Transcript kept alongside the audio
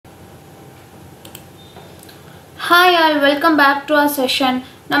Hi all, welcome back to our session.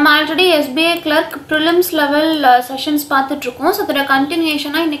 நம்ம already SBI clerk prelims level sessions பார்த்துட்டு இருக்கோம். So அதோட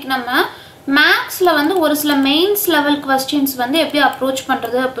continuation இன்னைக்கு நம்ம mathsல வந்து ஒரு சில mains level questions வந்து எப்படி approach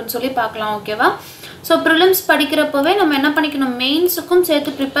பண்றது அப்படினு சொல்லி பார்க்கலாம், ஓகேவா? So prelims படிக்கிறப்பவே நம்ம என்ன பண்ணிக்கணும், mainsக்கும்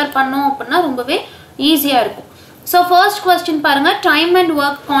சேர்த்து prepare பண்ணோம் அப்படினா ரொம்பவே ஈஸியா இருக்கும். So first question பாருங்க, time and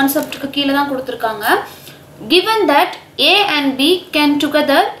work conceptக்கு கீழ தான் கொடுத்திருக்காங்க. Given that A and B can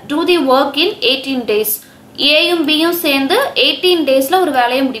together do the work in 18 days. A யும் B யும் சேர்ந்து 18 daysல ஒரு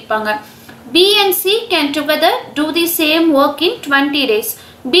வேலையை முடிப்பாங்க. B and C can together do the same work in 20 days.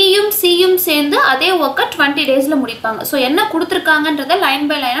 B யும் C யும் சேர்ந்து அதே work 20 daysல முடிப்பாங்க. So என்ன கொடுத்திருக்காங்கன்றதை லைன்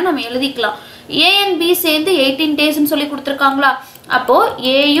பை லைனா நம்ம எழுதிக்கலாம். A and B சேர்ந்து 18 daysனு சொல்லி கொடுத்திருக்காங்களா? அப்போ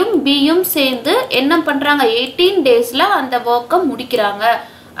A யும் B யும் சேர்ந்து என்ன பண்றாங்க, 18 daysல அந்த work முடிக்கிறாங்க.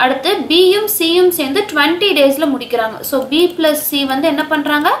 அடுத்து B யும் C யும் சேர்ந்து 20 daysல முடிக்கிறாங்க. So B plus C வந்து என்ன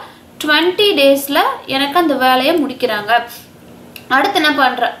பண்றாங்க, 20 daysல எனக்கு அந்த வேலையை முடிக்கிறாங்க. அடுத்து என்ன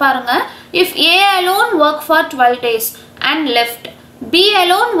பாருங்க, if A alone work for 12 days and left, B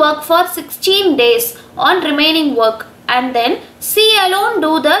alone work for 16 days on remaining work and then C alone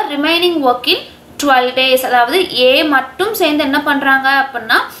do the remaining work in 12 days. அதாவது A மட்டும் சேர்ந்து என்ன பண்றாங்க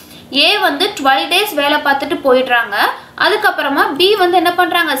அப்படின்னா, A வந்து 12 days வேலை பார்த்துட்டு போயிடுறாங்க. அதுக்கப்புறமா B வந்து என்ன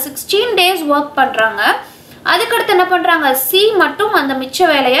பண்றாங்க, 16 days ஒர்க் பண்றாங்க. அதுக்கடுத்து என்ன பண்றாங்க, C மட்டும் அந்த மிச்ச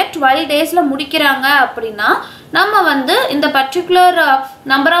வேலையை 12 daysல முடிக்கிறாங்க. அப்படின்னா நம்ம வந்து இந்த பர்டிகுலர்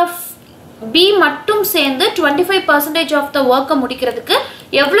நம்பர் ஆஃப் B மட்டும் சேர்ந்து 25% ஆஃப் த ஒர்க்கை முடிக்கிறதுக்கு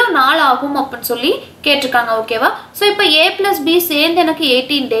எவ்வளோ நாள் ஆகும் அப்படின்னு சொல்லி கேட்டிருக்காங்க, ஓகேவா? ஸோ இப்போ A plus B சேர்ந்து எனக்கு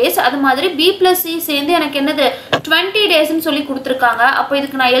 18 days, அது மாதிரி B plus C சேர்ந்து எனக்கு என்னது 20 daysன்னு சொல்லி கொடுத்துருக்காங்க. அப்போ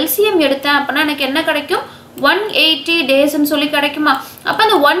இதுக்கு நான் LCM எடுத்தேன் அப்படின்னா எனக்கு என்ன கிடைக்கும், 180 days ன்னு சொல்லி கிடைக்குமா? அப்ப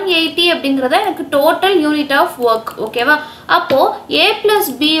அந்த 180 அப்படிங்கறத எனக்கு total unit of work, ஓகேவா? அப்போ A plus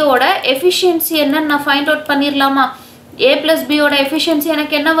B ஓட efficiency என்ன நான் find out பண்ணிரலாமா? A plus B ஓட efficiency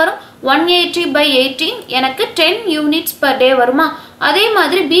எனக்கு என்ன வரும், 180 by 18 எனக்கு 10 units per day வருமா? அதே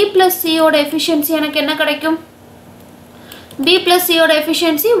மாதிரி B plus C ஓட efficiency எனக்கு என்ன கிடைக்கும், B plus C ஓட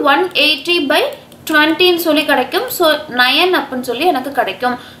efficiency 180 by 20 சொல்லி கிடைக்கும். ஸோ 9 அப்படின்னு சொல்லி எனக்கு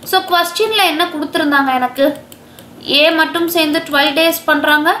கிடைக்கும். ஸோ கொஸ்டின்ல என்ன கொடுத்துருந்தாங்க, எனக்கு A மட்டும் சேர்ந்து 12 days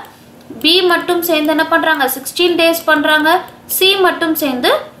பண்றாங்க, B மட்டும் சேர்ந்து என்ன பண்றாங்க 16 days பண்றாங்க, C மட்டும்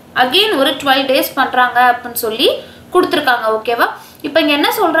சேர்ந்து அகைன் ஒரு 12 days பண்றாங்க அப்படின்னு சொல்லி கொடுத்துருக்காங்க, ஓகேவா? இப்போ இங்க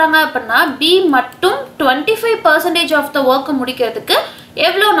என்ன சொல்றாங்க அப்படின்னா, B மட்டும் 25% ஆஃப் த ஒர்க் முடிக்கிறதுக்கு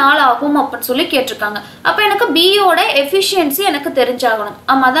எவ்வளோ நாள் ஆகும் அப்படின்னு சொல்லி கேட்டிருக்காங்க. அப்போ எனக்கு B யோட எஃபிஷியன்சி எனக்கு தெரிஞ்சாகணும்,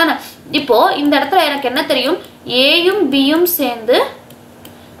 ஆமா தானே? இப்போ இந்த இடத்துல எனக்கு என்ன தெரியும், A யும் B யும் சேர்ந்து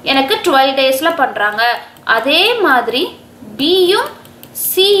எனக்கு 12 daysல பண்றாங்க. அதே மாதிரி B யும்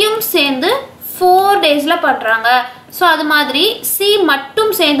C யும் சேர்ந்து 4 daysல பண்றாங்க. ஸோ அது மாதிரி C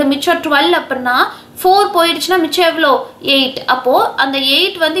மட்டும் சேர்ந்து மிச்சம் 12 அப்படின்னா 4 போயிடுச்சுன்னா மிச்சம் எவ்வளோ, 8. அப்போ அந்த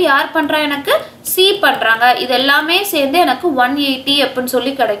 8 வந்து யார் பண்றா, எனக்கு C பண்றாங்க. இது எல்லாமே சேர்ந்து எனக்கு 180 அப்படின்னு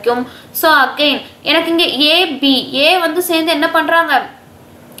சொல்லி கிடைக்கும். ஸோ அகைன் எனக்கு இங்க A வந்து சேர்ந்து என்ன பண்றாங்க,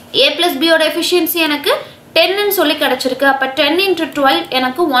 A plus B ஓட எஃபிஷியன்சி எனக்கு 10ன்னு சொல்லி கிடைச்சிருக்கு. அப்ப 10 into 12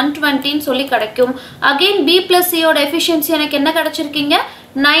 எனக்கு 120ன்னு சொல்லி கிடைக்கும். அகைன் B plus C ஓட எஃபிஷியன்சி எனக்கு என்ன கிடைச்சிருக்கீங்க,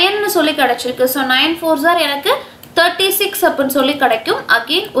 9ன்னு சொல்லி கிடைச்சிருக்கு. ஸோ 9 4s are எனக்கு 36 அப்படின்னு சொல்லி கிடைக்கும்.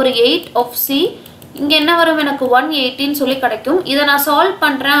 அகைன் ஒரு 8 of C, இங்க என்ன வரும், எனக்கு 180ன்னு சொல்லி கிடைக்கும். இதை நான் சால்வ்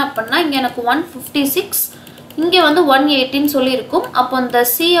பண்றேன் அப்படின்னா இங்க எனக்கு 156, இங்க வந்து 180ன்னு சொல்லி இருக்கும். அப்போ இந்த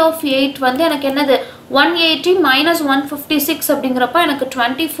C of 8 வந்து எனக்கு என்னது 180 minus 156 அப்படிங்கிறப்ப எனக்கு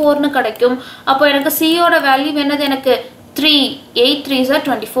 24ன்னு கிடைக்கும். அப்போ எனக்கு C யோட வேல்யூ என்னது, எனக்கு 3, 8 3s are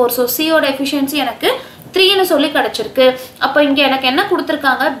 24. ஸோ C யோட எஃபிஷியன்சி எனக்கு 3ன்னு சொல்லி கிடைச்சிருக்கு. அப்போ இங்க எனக்கு என்ன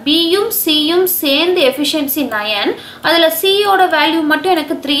கொடுத்துருக்காங்க, B யும் C யும் சேர்ந்து எஃபிஷியன்சி 9, அதுல C யோட வேல்யூ மட்டும்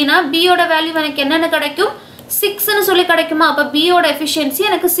எனக்கு 3னா B யோட வேல்யூ எனக்கு என்னன்னு கிடைக்கும், 6ன்னு சொல்லி கிடைக்குமா? அப்போ B யோட எஃபிஷியன்சி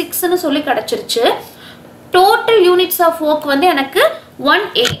எனக்கு 6ன்னு சொல்லி கிடைச்சிருச்சு. டோட்டல் யூனிட்ஸ் ஆஃப் ஒர்க் வந்து எனக்கு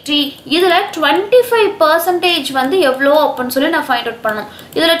 180. இதுல 25% வந்து எவ்வளோ அப்படின்னு சொல்லி நான் ஃபைண்ட் அவுட் பண்ணணும்.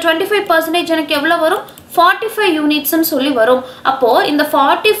 இதுல 25% எனக்கு எவ்வளோ வரும், 45 யூனிட்ஸ்ன்னு சொல்லி வரும். அப்போ இந்த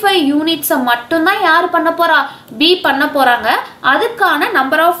 45 யூனிட்ஸை மட்டும்தான் யார் பண்ண போறா, B பண்ண போறாங்க. அதுக்கான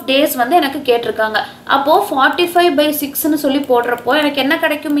நம்பர் ஆஃப் டேஸ் வந்து எனக்கு கேட்டிருக்காங்க. அப்போ 45 by 6ன்னு சொல்லி போடுறப்போ எனக்கு என்ன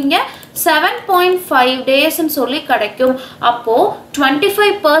கிடைக்கும், இங்க 7.5 daysன்னு சொல்லி கிடைக்கும். அப்போ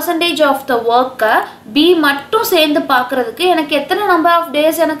 25% ஆஃப் த ஒர்க்கை B மட்டும் சேர்ந்து பார்க்கறதுக்கு எனக்கு எத்தனை நம்பர் ஆஃப்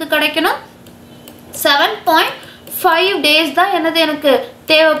டேஸ் எனக்கு கிடைக்கணும், 7.5 days தான் என்னது எனக்கு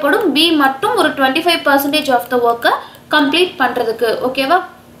தேவைப்படும், B மட்டும் ஒரு 25% ஆஃப் த ஒர்க்கை கம்ப்ளீட் பண்றதுக்கு, ஓகேவா?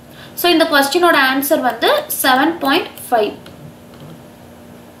 ஸோ இந்த கொஸ்டினோட ஆன்சர் வந்து 7.5.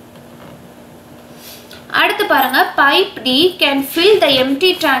 அடுத்து பாருங்க pipe D can fill the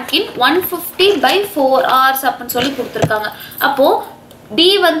empty tank in 150 by 4 hours அப்படின்னு சொல்லி கொடுத்துருக்காங்க. அப்போ D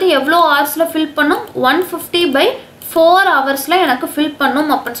வந்து எவ்வளோ ஹவர்ஸ்ல ஃபில் பண்ணும் 150 by 4 ஹவர்ஸ்ல எனக்கு ஃபில் பண்ணும்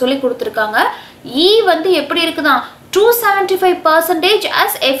அப்படின்னு சொல்லி கொடுத்துருக்காங்க. E வந்து எப்படி இருக்குதான் 275%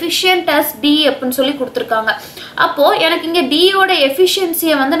 as efficient as D அப்படின்னு சொல்லி கொடுத்துருக்காங்க. அப்போ எனக்கு இங்க D ஓட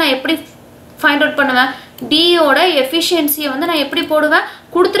எஃபிஷியன்சியை வந்து நான் எப்படி ஃபைண்ட் அவுட் பண்ணுவேன்? D ஓட எஃபிஷியன்சியை வந்து நான் எப்படி போடுவேன்?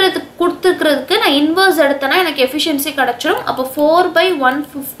 கொடுத்துருக்கிறதுக்கு நான் இன்வர்ஸ் எடுத்தேன்னா எனக்கு எஃபிஷியன்சி கிடைச்சிடும். அப்போ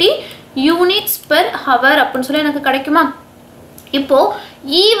 4/150 யூனிட்ஸ் பெர் ஹவர் அப்படின்னு சொல்லி எனக்கு கிடைக்குமா? இப்போ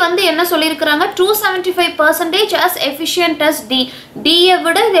E வந்து என்ன சொல்லியிருக்கிறாங்க 275% as efficient as D. Dயை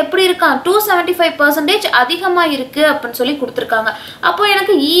விட இது எப்படி இருக்கான் 275% அதிகமாக இருக்கு அப்படின்னு சொல்லி கொடுத்துருக்காங்க. அப்போ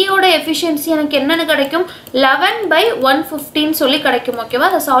எனக்கு Eயோட எஃபிஷியன்சி எனக்கு என்னென்னு கிடைக்கும் 11/150 சொல்லி கிடைக்கும். ஓகேவா?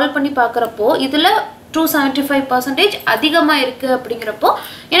 அதை சால்வ் பண்ணி பார்க்குறப்போ இதில் 275% அதிகமாக இருக்குது அப்படிங்கிறப்போ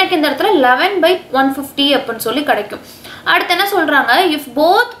எனக்கு இந்த இடத்துல 11/150 அப்படின்னு சொல்லி கிடைக்கும். அடுத்து என்ன சொல்கிறாங்க if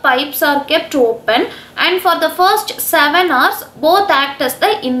both pipes are kept open and for the first 7 hours both act as the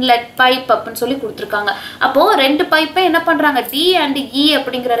inlet pipe அப்படின்னு சொல்லி கொடுத்துருக்காங்க. அப்போது ரெண்டு பைப்பை என்ன பண்ணுறாங்க D and E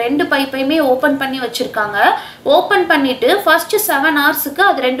அப்படிங்கிற ரெண்டு பைப்பையுமே ஓப்பன் பண்ணி வச்சுருக்காங்க. ஓப்பன் பண்ணிவிட்டு ஃபர்ஸ்ட் 7 ஹவர்ஸுக்கு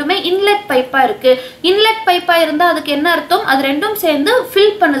அது ரெண்டுமே இன்லெட் பைப்பாக இருக்குது. இன்லெட் பைப்பாக இருந்தால் அதுக்கு என்ன அர்த்தம்? அது ரெண்டும் சேர்ந்து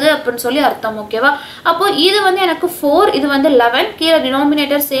ஃபில் பண்ணுது அப்படின்னு சொல்லி அர்த்தம். ஓகேவா? அப்போது இது வந்து எனக்கு 4, இது வந்து 11, கீழே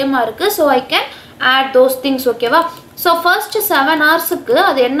டினாமினேட்டர் சேமாக இருக்குது. So I can add those things. ஓகேவா? ஸோ ஃபர்ஸ்ட் 7 ஹவர்ஸுக்கு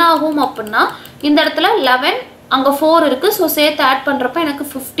அது என்ன ஆகும் அப்படின்னா இந்த இடத்துல 11 அங்கே 4 இருக்குது. ஸோ சேர்த்து ஆட் பண்ணுறப்ப எனக்கு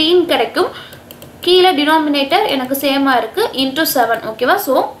 15 கிடைக்கும். கீழே டினாமினேட்டர் எனக்கு சேமாக இருக்குது இன்ட்டு 7. ஓகேவா?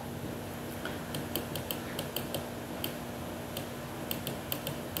 ஸோ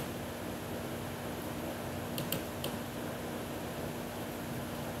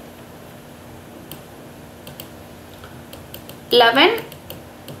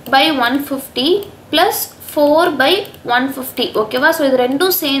 (11/150 + 4/150). ஓகேவா? ஸோ இது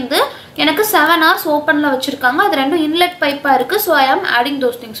ரெண்டும் சேர்ந்து எனக்கு 7 ஹவர்ஸ் ஓப்பனில் வச்சுருக்காங்க. அது ரெண்டும் இன்லெட் பைப்பாக இருக்குது. ஸோ ஐ ஆம் ஆடிங்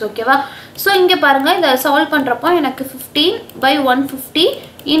தோஸ் திங்ஸ். ஓகேவா? ஸோ இங்கே பாருங்கள் இதை சால்வ் பண்ணுறப்போ எனக்கு 15/150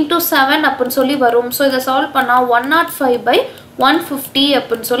 × 7 அப்படின்னு சொல்லி வரும். ஸோ இதை சால்வ் பண்ணால் 105/150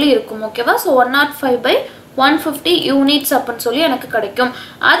 அப்படின்னு சொல்லி இருக்கும். ஓகேவா? ஸோ 105/150 யூனிட்ஸ் அப்படின்னு சொல்லி எனக்கு கிடைக்கும்.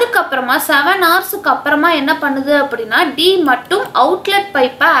 அதுக்கப்புறமா 7 ஹவர்ஸுக்கு அப்புறமா என்ன பண்ணுது அப்படின்னா D மட்டும் அவுட்லெட்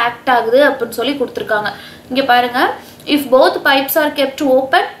பைப்பாக ஆக்ட் ஆகுது அப்படின்னு சொல்லி கொடுத்துருக்காங்க. இங்கே பாருங்கள் if both pipes are kept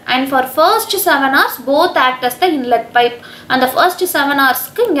open and for first 7 hours both act as the inlet pipe. அந்த first 7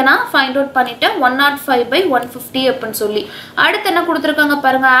 ஹவர்ஸ்க்கு இங்கே நான் ஃபைண்ட் அவுட் பண்ணிட்டேன் 105/150 அப்படின்னு சொல்லி. அடுத்து என்ன கொடுத்துருக்காங்க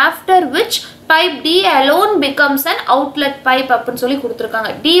பாருங்கள் after which pipe D alone becomes an outlet pipe அப்படின்னு சொல்லி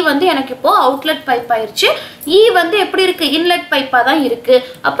கொடுத்துருக்காங்க. D வந்து எனக்கு இப்போ அவுட்லெட் பைப் ஆயிடுச்சு. E வந்து எப்படி இருக்குது இன்லெட் பைப்பாக தான் இருக்குது.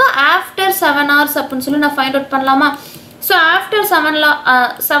 அப்போ ஆஃப்டர் 7 ஹவர்ஸ் அப்படின்னு சொல்லி நான் ஃபைண்ட் அவுட் பண்ணலாமா? ஸோ ஆஃப்டர் 7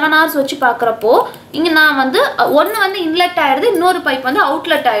 ஹவர்ஸ் வச்சு பார்க்குறப்போ இங்கே நான் வந்து ஒன்று வந்து இன்லெட் ஆகிடுது, இன்னொரு பைப் வந்து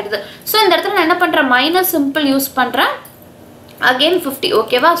அவுட்லெட் ஆகிடுது. ஸோ இந்த இடத்துல நான் என்ன பண்ணுறேன் மைனஸ் சிம்பிள் யூஸ் பண்ணுறேன். அகெயின் 50.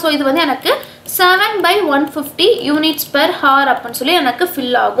 ஓகேவா? ஸோ இது வந்து எனக்கு 7/150 யூனிட்ஸ் பெர் ஹவர் அப்படின்னு சொல்லி எனக்கு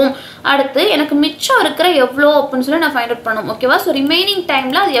ஃபில் ஆகும். அடுத்து எனக்கு மிச்சம் இருக்கிற எவ்வளோ அப்படின்னு சொல்லி நான் ஃபைண்ட் அவுட் பண்ணணும். ஓகேவா? ஸோ ரிமைனிங்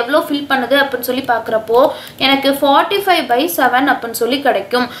டைமில் அது எவ்வளோ ஃபில் பண்ணுது அப்படின்னு சொல்லி பார்க்குறப்போ எனக்கு 45/7 அப்படின்னு சொல்லி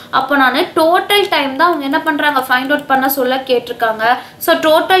கிடைக்கும். அப்போ நான் டோட்டல் டைம் தான் அவங்க என்ன பண்ணுறாங்க ஃபைண்ட் அவுட் பண்ண சொல்ல கேட்டிருக்காங்க. ஸோ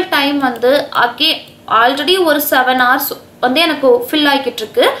டோட்டல் டைம் வந்து ஆல்ரெடி ஒரு 7 ஹவர்ஸ் வந்து எனக்கு ஃபில் ஆகிக்கிட்டு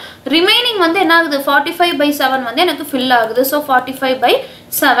இருக்கு. ரிமைனிங் வந்து என்ன ஆகுது 45/7 வந்து எனக்கு ஃபில் ஆகுது. ஸோ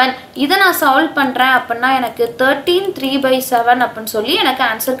 45/7 இதை நான் சால்வ் பண்ணுறேன் அப்படின்னா எனக்கு 13/3/7 அப்படின்னு சொல்லி எனக்கு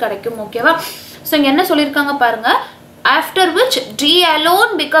ஆன்சர் கிடைக்கும். ஓகேவா? ஸோ இங்கே என்ன சொல்லியிருக்காங்க பாருங்கள் after which D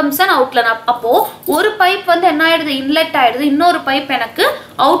alone becomes an outlet. அப்போ ஒரு பைப் வந்து என்ன ஆயிடுது இன்லெட் ஆயிடுது, இன்னொரு பைப் எனக்கு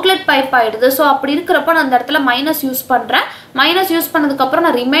அவுட்லெட் பைப் ஆயிடுது. ஸோ அப்படி இருக்கிறப்ப நான் அந்த இடத்துல மைனஸ் யூஸ் பண்ணுறேன். மைனஸ் யூஸ் பண்ணதுக்கப்புறம்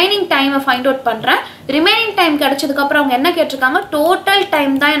நான் ரிமைனிங் டைமை ஃபைண்ட் அவுட் பண்ணுறேன். ரிமைனிங் டைம் கிடைச்சதுக்கப்புறம் அவங்க என்ன கேட்டிருக்காங்க டோட்டல்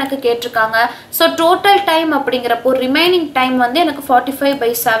டைம் தான் எனக்கு கேட்டிருக்காங்க. ஸோ டோட்டல் டைம் அப்படிங்கிறப்போ ரிமைனிங் டைம் வந்து எனக்கு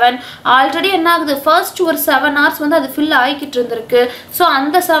 45/7. ஆல்ரெடி என்ன ஆகுது ஃபர்ஸ்ட் ஒரு 7 ஹவர்ஸ் வந்து அது ஃபில் ஆகிக்கிட்டு இருந்திருக்கு. ஸோ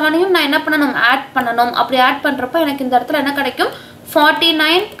அந்த 7ஐயும் நான் என்ன பண்ணணும் ஆட் பண்ணணும். அப்படி ஆட் பண்ணுறப்ப எனக்கு இந்த இடத்துல என்ன கிடைக்கும்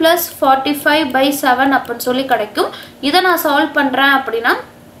 49 + 45/7 அப்படின்னு சொல்லி கிடைக்கும். இதை நான் சால்வ் பண்ணுறேன் அப்படின்னா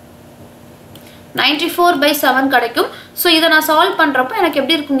 94/7 கிடைக்கும். ஸோ இதை நான் சால்வ் பண்ணுறப்போ எனக்கு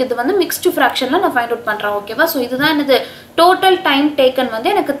எப்படி இருக்குங்க இது வந்து மிக்ஸ்டு ஃப்ராக்ஷனில் நான் ஃபைண்ட் அவுட் பண்ணுறேன். ஓகேவா? ஸோ இதுதான் என்னது டோட்டல் டைம் டேக்கன்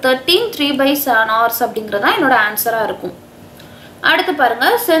வந்து எனக்கு 13/3/7 ஹவர்ஸ் அப்படிங்கிறது தான் என்னோட ஆன்சராக இருக்கும். அடுத்து பாருங்க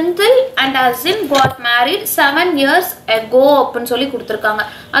Senthil and Asin got married 7 years ago அப்படின்னு சொல்லி கொடுத்துருக்காங்க.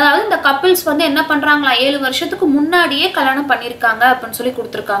 அதாவது இந்த கப்பிள்ஸ் வந்து என்ன பண்ணுறாங்களா 7 வருஷத்துக்கு முன்னாடியே கல்யாணம் பண்ணியிருக்காங்க அப்படின்னு சொல்லி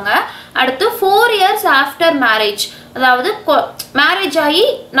கொடுத்துருக்காங்க. அடுத்து 4 years after marriage, அதாவது மேரேஜ் ஆகி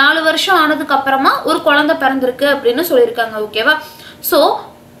 4 வருஷம் ஆனதுக்கு அப்புறமா ஒரு குழந்தை பிறந்திருக்கு அப்படின்னு சொல்லியிருக்காங்க. ஓகேவா? ஸோ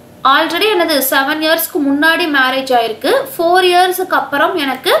ஆல்ரெடி என்னது 7 இயர்ஸ்க்கு முன்னாடி மேரேஜ் ஆயிருக்கு, 4 இயர்ஸ்க்கு அப்புறம்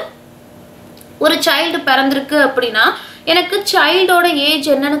எனக்கு ஒரு சைல்டு பிறந்திருக்கு அப்படின்னா எனக்கு சைல்டோட ஏஜ்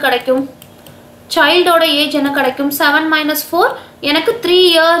என்னன்னு கிடைக்கும்? சைல்டோட ஏஜ் என்ன கிடைக்கும்? 7 - 4 எனக்கு 3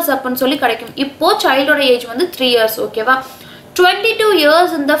 இயர்ஸ் அப்படின்னு சொல்லி கிடைக்கும். இப்போ சைல்டோட ஏஜ் வந்து 3 இயர்ஸ். ஓகேவா? 22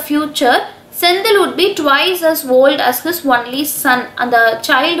 years in the future, Senthil would be twice as old as his only son. அந்த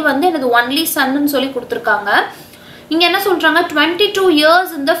child வந்து எனது only son ன்னு சொல்லி கொடுத்துருக்காங்க. இங்க என்ன சொல்றாங்க? 22 years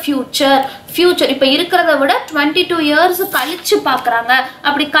in the future. இப்போ இருக்கிறத விட 22 years கழிச்சு பார்க்குறாங்க.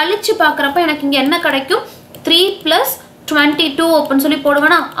 அப்படி கழிச்சு பார்க்குறப்ப எனக்கு இங்க என்ன கிடைக்கும்? 3 + 22 அப்படின்னு சொல்லி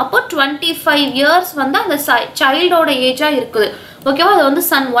போடுவேனா? அப்போ 25 years வந்து அந்த சைல்டோட ஏஜா இருக்குது. ஓகேவா? அது வந்து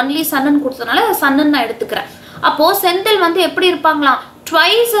சன், ஒன்லி சன்னு கொடுத்ததுனால சன்னு நான் எடுத்துக்கிறேன். அப்போ செந்தில் வந்து எப்படி இருப்பாங்களாம்?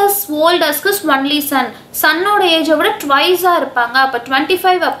 twice as old as his only son. சன்னோட ஏஜை விட ட்வைஸா இருப்பாங்க. அப்போ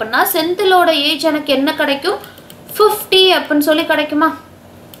 25 அப்படின்னா செந்திலோட ஏஜ் எனக்கு என்ன கிடைக்கும்? 50 அப்படின்னு சொல்லி கிடைக்குமா?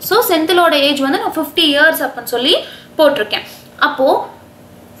 ஸோ செந்திலோட ஏஜ் வந்து நான் 50 years அப்படின்னு சொல்லி போட்டிருக்கேன். அப்போ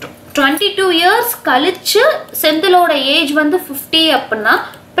 22 years கழிச்சு செந்திலோட ஏஜ் வந்து 50 அப்படின்னா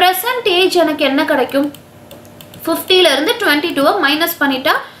ப்ரெசன்ட் ஏஜ் எனக்கு என்ன கிடைக்கும்? 50ல இருந்து 22 மைனஸ்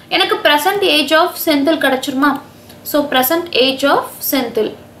பண்ணிட்டா எனக்கு present age of Senthil கிடைச்சிருமா? So present age of Senthil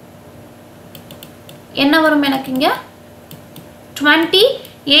என்ன வரும் எனக்கு இங்க?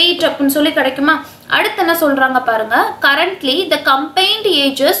 28 அப்படின்னு சொல்லி கிடைக்குமா? அடுத்து என்ன சொல்றாங்க பாருங்க. Currently the combined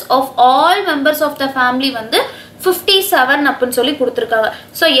ages of all members of the family வந்து 57 அப்படின்னு சொல்லி கொடுத்துருக்காங்க.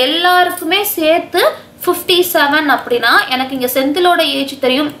 ஸோ எல்லாருக்குமே சேர்த்து 57 அப்படின்னா எனக்கு இங்க செந்திலோட ஏஜ்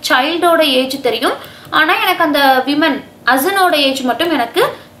தெரியும், சைல்டோட ஏஜ் தெரியும். ஆனா எனக்கு அந்த விமன் அசனோட ஏஜ் மட்டும் எனக்கு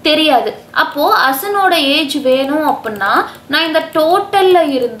தெரியாது. அப்போ அசனோட ஏஜ் வேணும் அப்படின்னா நான் இந்த டோட்டல்ல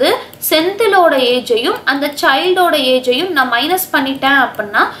இருந்து செந்திலோட ஏஜையும் அந்த சைல்டோட ஏஜையும் நான் மைனஸ் பண்ணிட்டேன்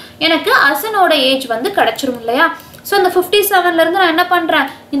அப்படின்னா எனக்கு அசனோட ஏஜ் வந்து கிடைச்சிரும் இல்லையா? ஸோ இந்த 57ல இருந்து நான் என்ன பண்றேன்?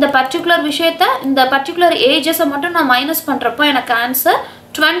 இந்த பர்டிகுலர் விஷயத்த, இந்த பர்டிகுலர் ஏஜஸை மட்டும் நான் மைனஸ் பண்றப்போ எனக்கு ஆன்சர்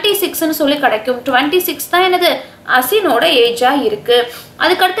 26ன்னு சொல்லி கிடைக்கும். 26 தான் எனது அசினோட ஏஜா இருக்கு.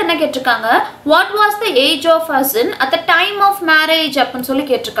 அதுக்கடுத்து என்ன கேட்டிருக்காங்க? What was the age of Asin at the time of marriage அப்படின்னு சொல்லி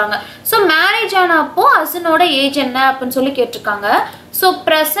கேட்டிருக்காங்க. ஸோ மேரேஜ் ஆனப்போ அசினோட ஏஜ் என்ன அப்படின்னு சொல்லி கேட்டிருக்காங்க. ஸோ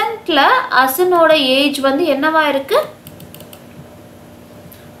ப்ரெசன்ட்ல அசினோட ஏஜ் வந்து என்னவா இருக்கு?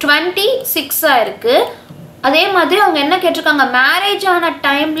 26 இருக்கு. அதே மாதிரி அவங்க என்ன கேட்டிருக்காங்க? மேரேஜ் ஆன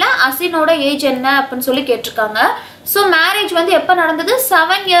டைம்ல அசினோட ஏஜ் என்ன அப்படின்னு சொல்லி கேட்டிருக்காங்க. ஸோ மேரேஜ் வந்து எப்போ நடந்தது?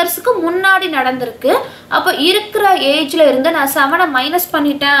 7 இயர்ஸ்க்கு முன்னாடி நடந்திருக்கு. அப்போ இருக்கிற ஏஜ்ல இருந்து நான் 7 மைனஸ்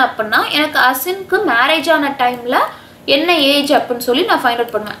பண்ணிட்டேன் அப்படின்னா எனக்கு அசினுக்கு மேரேஜ் ஆன டைம்ல என்ன ஏஜ் அப்படின்னு சொல்லி நான் ஃபைண்ட்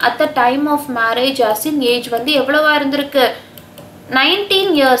அவுட் பண்ணுவேன். At the time of marriage Asin age வந்து எவ்வளவா இருந்திருக்கு? 19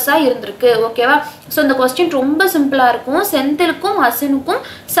 இயர்ஸா இருந்திருக்கு. ஓகேவா? ஸோ இந்த கொஸ்டின் ரொம்ப சிம்பிளா இருக்கும். செந்திலுக்கும் அசினுக்கும்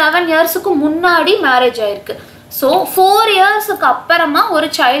 7 இயர்ஸுக்கு முன்னாடி மேரேஜ் ஆயிருக்கு. ஸோ 4 இயர்ஸுக்கு அப்புறமா ஒரு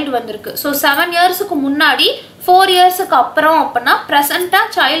சைல்டு வந்திருக்கு. ஸோ 7 இயர்ஸுக்கு முன்னாடி 4 இயர்ஸுக்கு அப்புறம் அப்படின்னா ப்ரெசண்டா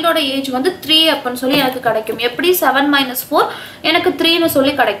சைல்டோட ஏஜ் வந்து 3 அப்படின்னு சொல்லி எனக்கு கிடைக்கும். எப்படி? 7 - 4 எனக்கு 3ன்னு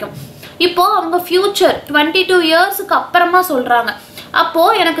சொல்லி கிடைக்கும். இப்போ அவங்க ஃபியூச்சர் 22 இயர்ஸுக்கு அப்புறமா சொல்றாங்க. அப்போ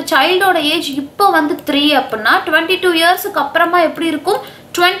எனக்கு சைல்டோட ஏஜ் இப்போ வந்து 3 அப்படின்னா 22 இயர்ஸுக்கு அப்புறமா எப்படி இருக்கும்?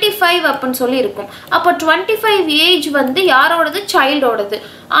 25 அப்படின்னு சொல்லி இருக்கும். அப்போ 25 ஏஜ் வந்து யாரோடது? சைல்டோடது.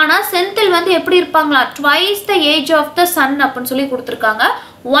 ஆனா செந்தில் வந்து எப்படி இருப்பாங்களா? Twice the age of the Sun அப்படின்னு சொல்லி கொடுத்துருக்காங்க.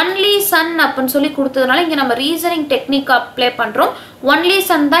 ஒன்லி சன் அப்படின்னு சொல்லி கொடுத்ததுனால இங்க நம்ம ரீசனிங் டெக்னிக் அப்ளை பண்றோம். ஒன்லி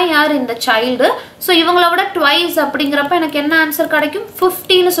சன் தான் யார்? இந்த சைல்டு. ஸோ இவங்கள விட ட்வைஸ் அப்படிங்கிறப்ப எனக்கு என்ன ஆன்சர் கிடைக்கும்?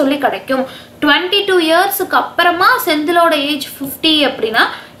 50ன்னு சொல்லி கிடைக்கும். 22 இயர்ஸுக்கு அப்புறமா செந்திலோட ஏஜ் 50 அப்படின்னா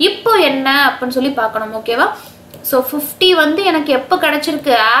இப்போ என்ன அப்படின்னு சொல்லி பார்க்கணும். ஓகேவா? ஸோ 50 வந்து எனக்கு எப்போ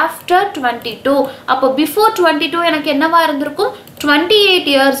கிடைச்சிருக்கு? ஆஃப்டர் 22. அப்போ பிஃபோர் 22 எனக்கு என்னவா இருந்திருக்கும்?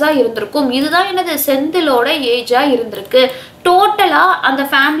 28 இயர்ஸா இருந்திருக்கும். இதுதான் என்னது? செந்திலோட ஏஜா இருந்திருக்கு. டோட்டலா அந்த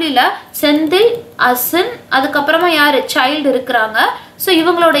ஃபேமிலியில செந்தில், அசின், அதுக்கப்புறமா யாரு? சைல்டு இருக்கிறாங்க. ஸோ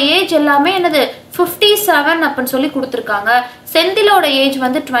இவங்களோட ஏஜ் எல்லாமே என்னது? 57 அப்படின்னு சொல்லி கொடுத்துருக்காங்க. செந்திலோட ஏஜ்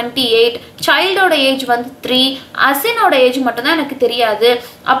வந்து 28, சைல்டோட ஏஜ் வந்து 3, அசினோட ஏஜ் மட்டும்தான் எனக்கு தெரியாது.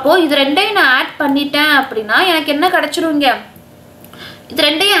 அப்போ இது ரெண்டையும் நான் ஆட் பண்ணிட்டேன் அப்படின்னா எனக்கு என்ன கிடைச்சிருங்க? இது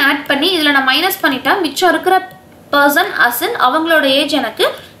ரெண்டையும் ஆட் பண்ணி இதுல நான் மைனஸ் பண்ணிட்டா மிச்சம் இருக்கிற பர்சன் அசின், அவங்களோட ஏஜ் எனக்கு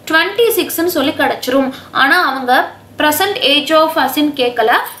 26ன்னு சொல்லி கிடைச்சிரும். ஆனா அவங்க present age of அசின்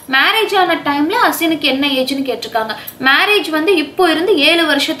கேட்கல. மேரேஜ் ஆன டைம்ல அசினுக்கு என்ன ஏஜ்னு கேட்டிருக்காங்க. மேரேஜ் வந்து இப்போ இருந்து 7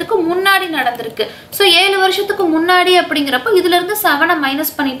 வருஷத்துக்கு முன்னாடி நடந்திருக்கு. ஸோ 7 வருஷத்துக்கு முன்னாடி அப்படிங்கிறப்ப இதுல இருந்து 7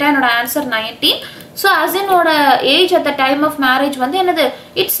 மைனஸ் பண்ணிட்டா என்னோட answer 19. So அசினோட age at the time of marriage வந்து என்னது?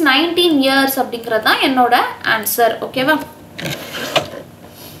 இட்ஸ் 19 இயர்ஸ் அப்படிங்கிறது தான் என்னோட ஆன்சர். ஓகேவா?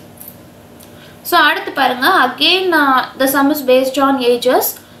 ஸோ அடுத்து பாருங்க. Again the sum is based on ages.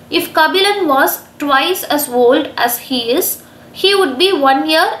 If Kabilan was twice as old as he is, he would be 1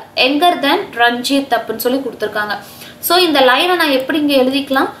 year younger than Ranjith அப்படின்னு சொல்லி கொடுத்துருக்காங்க. ஸோ இந்த லைனை நான் எப்படி இங்கே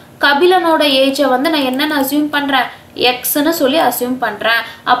எழுதிக்கலாம், கபிலனோட ஏஜை வந்து நான் என்னென்னு அசியூம் பண்ணுறேன், எக்ஸ்ன்னு சொல்லி அசியூம் பண்ணுறேன்.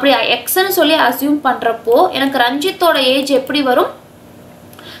 அப்படி எக்ஸ்ன்னு சொல்லி அசியூம் பண்ணுறப்போ எனக்கு ரஞ்சித்தோட ஏஜ் எப்படி வரும்,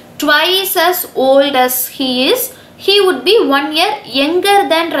 twice as old as he is, he would be 1 year younger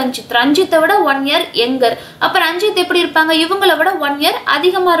than Ranjith. ரஞ்சித்தை விட 1 year younger. அப்போ ரஞ்சித் எப்படி இருப்பாங்க, இவங்களை விட 1 year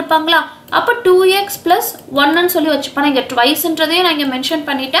அதிகமாக இருப்பாங்களா. அப்போ 2x plus 1ன்னு சொல்லி வச்சுப்பேன். இங்கே ட்வைஸ்ன்றதையும் நான் இங்கே மென்ஷன்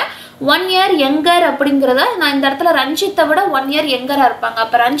பண்ணிட்டேன். 1 year younger அப்படிங்கிறத நான் இந்த இடத்துல ரஞ்சித்தை விட 1 year younger-ஆ இருப்பாங்க.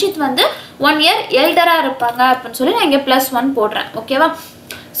 அப்போ ரஞ்சித் வந்து 1 year elder-ஆ இருப்பாங்க அப்படின்னு சொல்லி நான் இங்கே +1 போடுறேன். ஓகேவா.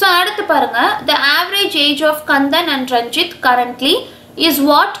 ஸோ அடுத்து பாருங்க, the average age of Kandan and Ranjit currently is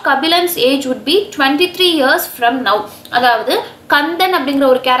what Kabilan's age would be 23 years from now. அதாவது கந்தன் அப்படிங்கிற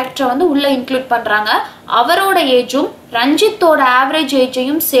ஒரு கேரக்டரை வந்து உள்ள இன்க்ளூட் பண்றாங்க. அவரோட ஏஜும் ரஞ்சித்தோட ஆவரேஜ்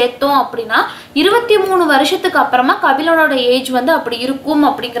ஏஜையும் சேர்த்தோம் அப்படின்னா 23 வருஷத்துக்கு அப்புறமா கபிலனோட ஏஜ் வந்து அப்படி இருக்கும்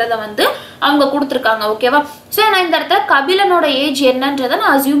அப்படிங்கிறத வந்து அவங்க கொடுத்துருக்காங்க. ஓகேவா. ஸோ நான் இந்த இடத்துல கபிலனோட ஏஜ் என்னன்றதை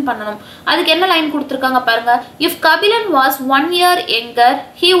நான் அசியூம் பண்ணணும். அதுக்கு என்ன லைன் கொடுத்துருக்காங்க பாருங்க, if Kabilan was 1 year younger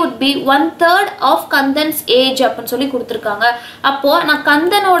he would be 1/3 of கந்தன்ஸ் age அப்படின்னு சொல்லி கொடுத்துருக்காங்க. அப்போ நான்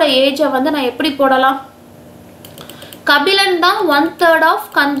கந்தனோட ஏஜை வந்து நான் எப்படி போடலாம், கபிலன் தான் 1/3 of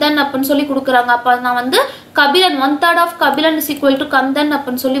கந்தன் அப்படின்னு சொல்லி கொடுக்குறாங்க. அப்போ நான் வந்து Kabilan 1/3 of Kabilan is equal to Kandan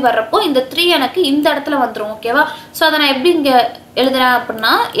அப்படின்னு சொல்லி வர்றப்போ இந்த 3 எனக்கு இந்த இடத்துல வந்துடும். ஓகேவா. ஸோ அதை நான் எப்படி இங்கே எழுதுறேன்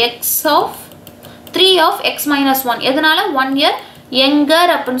அப்படின்னா x(3 of x minus 1) எதனால 1 year younger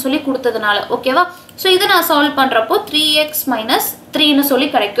அப்படின்னு சொல்லி கொடுத்ததுனால. ஓகேவா. ஸோ இதை நான் சால்வ் பண்ணுறப்போ 3x minus 3ன்னு சொல்லி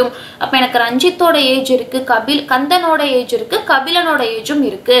கிடைக்கும். அப்போ எனக்கு ரஞ்சித்தோட ஏஜ் இருக்கு, கந்தனோட ஏஜ் இருக்கு, கபிலனோட ஏஜும்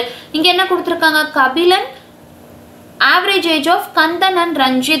இருக்கு. இங்கே என்ன கொடுத்துருக்காங்க, Kabilan average age of Kandan and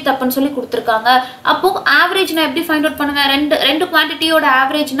Ranjit அப்படின்னு சொல்லி கொடுத்துருக்காங்க. அப்போ ஆவரேஜ் நான் எப்படி ஃபைண்ட் அவுட் பண்ணுவேன், ரெண்டு குவான்டிட்டியோட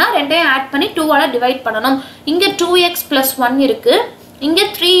ஆவரேஜ்னா ரெண்டையும் ஆட் பண்ணி 2ஆல டிவைட் பண்ணணும். இங்கே 2x plus 1 இருக்கு, இங்கே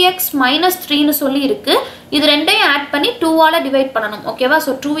 3x minus 3ன்னு சொல்லி இருக்கு. இது ரெண்டையும் ஆட் பண்ணி 2ஆல டிவைட் பண்ணணும். ஓகேவா.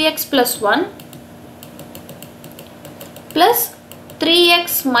 So 2x plus 1 plus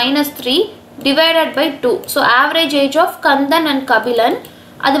 3x minus 3 divided by 2. So average age of Kandan and Kabilan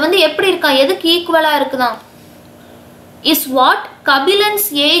அது வந்து எப்படி இருக்கா, எதுக்கு ஈக்குவலாக இருக்குதான், is what Kabilan's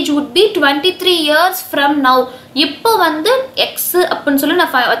age would be 23 years from now. இப்போ வந்து x அப்படின்னு சொல்லி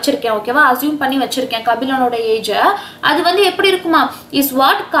நான் வச்சிருக்கேன். ஓகேவா. அசியூம் பண்ணி வச்சிருக்கேன் கபிலனோட ஏஜை. அது வந்து எப்படி இருக்குமா, is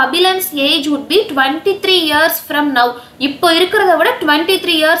what Kabilan's age would be 23 years from now. இப்போ இருக்கிறத விட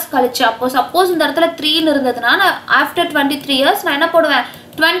 23 years கழிச்சு. அப்போ சப்போஸ் இந்த இடத்துல 3ன்னு இருந்ததுன்னா நான் ஆஃப்டர் 23 years நான் என்ன போடுவேன்,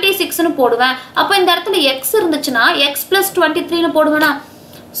 26ன்னு போடுவேன். அப்போ இந்த இடத்துல x இருந்துச்சுன்னா x plus 23ன்னு போடுவேனா.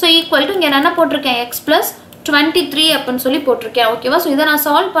 So equal to இங்கே நான் என்ன போட்டிருக்கேன், x plus 23 அப்படின்னு சொல்லி போட்டிருக்கேன். ஓகேவா. ஸோ இதை நான்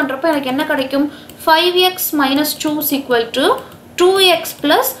சால்வ் பண்ணுறப்போ எனக்கு என்ன கிடைக்கும், 5x minus 2 is equal to 2x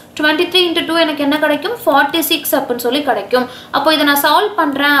plus 23 into 2 எனக்கு என்ன கிடைக்கும், 46 அப்படின்னு சொல்லி கிடைக்கும். அப்போ இதை நான் சால்வ்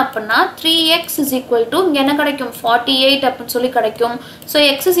பண்ணுறேன் அப்படின்னா 3x is equal to இங்கே என்ன கிடைக்கும், 48 அப்படின்னு சொல்லி கிடைக்கும். So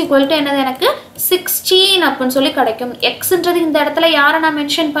x is equal to என்னது, எனக்கு 16 அப்படின்னு சொல்லி கிடைக்கும். xன்றது இந்த இடத்துல யாரை நான்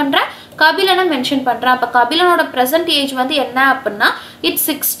மென்ஷன் பண்ணுறேன், கபிலனை மென்ஷன் பண்ணுறேன். அப்போ கபிலனோட ப்ரெசன்ட் ஏஜ் வந்து என்ன அப்படின்னா இட்ஸ்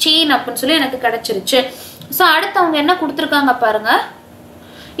 16 அப்படின்னு சொல்லி எனக்கு கிடைச்சிருச்சு. ஸோ அடுத்து அவங்க என்ன கொடுத்துருக்காங்க பாருங்க,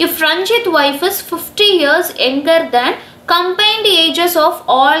 if Ranjit wife is 50 years younger than combined ages of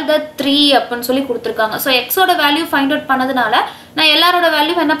all the 3 அப்படின்னு சொல்லி கொடுத்துருக்காங்க. ஸோ எக்ஸோட வேல்யூ ஃபைண்ட் அவுட் பண்ணதுனால நான் எல்லாரோட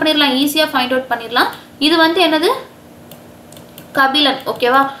வேல்யூ என்ன பண்ணிடலாம், ஈஸியாக ஃபைண்ட் அவுட் பண்ணிடலாம். இது வந்து என்னது, கபிலன்.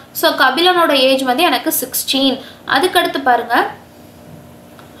 ஓகேவா. ஸோ கபிலனோட ஏஜ் வந்து எனக்கு 16. அதுக்கடுத்து பாருங்க,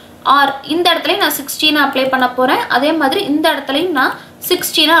 ஆர் இந்த இடத்துலையும் நான் 16 அப்ளை பண்ண போகிறேன், அதே மாதிரி இந்த இடத்துலையும் நான்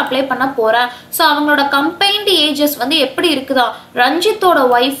 16 அப்ளை பண்ண போகிறேன். ஸோ அவங்களோட கம்பைன்டு ஏஜஸ் வந்து எப்படி இருக்குதா, ரஞ்சித்தோட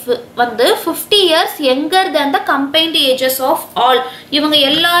ஒய்ஃப் வந்து 50 years younger than the combined ages of all. இவங்க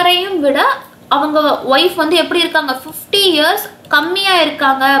எல்லாரையும் விட அவங்க ஒய்ஃப் வந்து எப்படி இருக்காங்க, 50 years கம்மியாக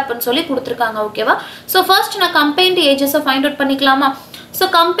இருக்காங்க அப்படின்னு சொல்லி கொடுத்துருக்காங்க. ஓகேவா. ஸோ ஃபர்ஸ்ட் நான் கம்பைன்டு ஏஜஸை ஃபைண்ட் அவுட் பண்ணிக்கலாமா. ஸோ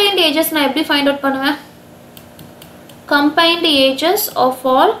கம்பைன்டு ஏஜஸ் நான் எப்படி ஃபைண்ட் அவுட் பண்ணுவேன், combined ages of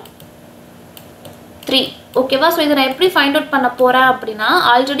all 3. ஓகேவா. ஸோ இதை நான் எப்படி ஃபைண்ட் அவுட் பண்ண போகிறேன் அப்படின்னா,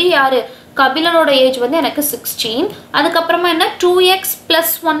 ஆல்ரெடி யார், கபிலனோட ஏஜ் வந்து எனக்கு 16. அதுக்கப்புறமா என்ன, 2x plus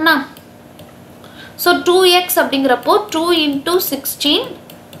 1. ஸோ 2x அப்படிங்கிறப்போ 2 into 16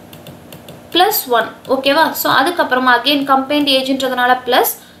 plus 1. ஓகேவா. ஸோ அதுக்கப்புறமா again combined ஏஜ்ன்றதுனால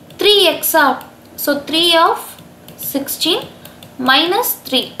plus 3x. So 3 of 16 minus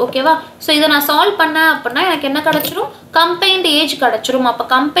 3. ஓகேவா. ஸோ இதை நான் சால்வ் பண்ணேன் அப்படின்னா எனக்கு என்ன கிடச்சிரும், கம்பைன்ட் ஏஜ் கிடச்சிரும். அப்போ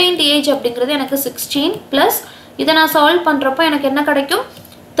கம்பைன்ட் ஏஜ் அப்படிங்கிறது எனக்கு 16 ப்ளஸ் இதை நான் சால்வ் பண்ணுறப்போ எனக்கு என்ன கிடைக்கும்,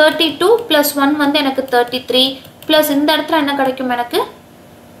 32 + 1 வந்து எனக்கு 33 ப்ளஸ் இந்த இடத்துல என்ன கிடைக்கும், எனக்கு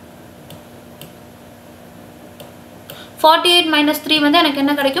 48 - 3 வந்து எனக்கு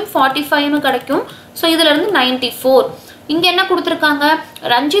என்ன கிடைக்கும், 45ன்னு கிடைக்கும். ஸோ இதிலிருந்து 94. இங்கே என்ன கொடுத்துருக்காங்க,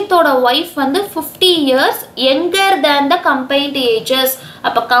 ரஞ்சித்தோட ஒய்ஃப் வந்து 50 years யங்கர் தேன் த கம்பைன்ட் ஏஜஸ்.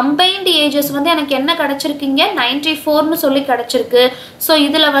 அப்போ கம்பைன்ட் ஏஜஸ் வந்து எனக்கு என்ன கிடச்சிருக்கீங்க, 94ன்னு சொல்லி கிடச்சிருக்கு. ஸோ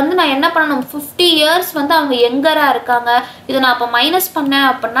இதில் வந்து நான் என்ன பண்ணணும், 50 years வந்து அவங்க யங்கராக இருக்காங்க. இதை நான் அப்போ மைனஸ் பண்ணேன்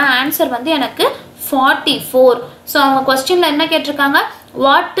அப்படின்னா ஆன்சர் வந்து எனக்கு 44. ஸோ அவங்க கொஸ்டினில் என்ன கேட்டிருக்காங்க,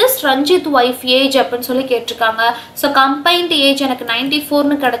 what is Ranjith wife age அப்படின்னு சொல்லி கேட்டிருக்காங்க. ஸோ கம்பைன்ட் ஏஜ் எனக்கு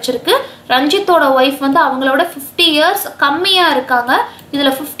 94ன்னு கிடச்சிருக்கு. ரஞ்சித்தோட ஒய்ஃப் வந்து அவங்களோட 50 years கம்மியாக இருக்காங்க.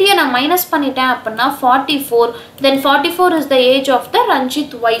 இதில் 50யை நான் மைனஸ் பண்ணிட்டேன் அப்படின்னா 44. தென் 44 is the age of the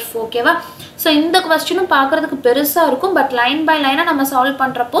Ranjith wife. ஓகேவா? ஸோ இந்த கொஸ்டினும் பார்க்குறதுக்கு பெருசாக இருக்கும், பட் லைன் பை லைனாக நம்ம சால்வ்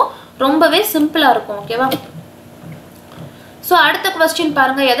பண்ணுறப்போ ரொம்பவே சிம்பிளாக இருக்கும். ஓகேவா? ஸோ அடுத்த கொஸ்டின்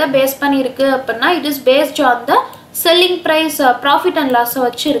பாருங்கள், எதை பேஸ் பண்ணியிருக்கு அப்படின்னா it is based on the selling price profit and லாஸை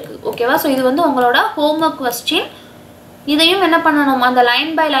வச்சு இருக்குது. ஓகேவா? ஸோ இது வந்து உங்களோட ஹோம்ஒர்க் கொஸ்டின். இதையும் என்ன பண்ணணும், அந்த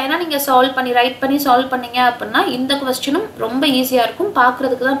லைன் பை லைனாக நீங்கள் சால்வ் பண்ணி ரைட் பண்ணி சால்வ் பண்ணீங்க அப்படின்னா இந்த கொஸ்டினும் ரொம்ப ஈஸியாக இருக்கும்,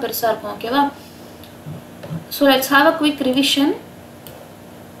 பார்க்குறதுக்கு தான் பெருசாக இருக்கும். ஓகேவா? So let's have a quick revision.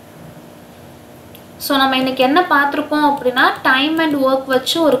 So நம்ம இன்னைக்கு என்ன பார்த்துருக்கோம் அப்படின்னா டைம் அண்ட் ஒர்க்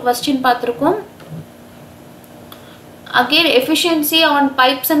வச்சு ஒரு கொஸ்டின் பார்த்துருக்கோம். Again efficiency on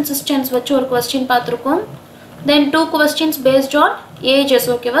pipes and systems வச்சு ஒரு கொஸ்டின் பார்த்துருக்கோம். தென் 2 questions based on ages.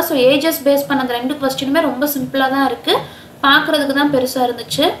 ஓகேவா? ஸோ ஏஜஸ் பேஸ் பண்ண அந்த 2 கொஸ்டினுமே ரொம்ப சிம்பிளாக தான் இருக்குது, பார்க்குறதுக்கு தான் பெருசாக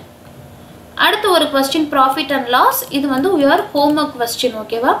இருந்துச்சு. அடுத்து ஒரு கொஸ்டின் ப்ராஃபிட் அண்ட் லாஸ், இது வந்து யுவர் ஹோம்ஒர்க் கொஸ்டின்.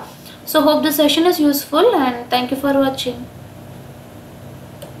 ஓகேவா? So hope the session is useful and thank you for வாட்சிங்.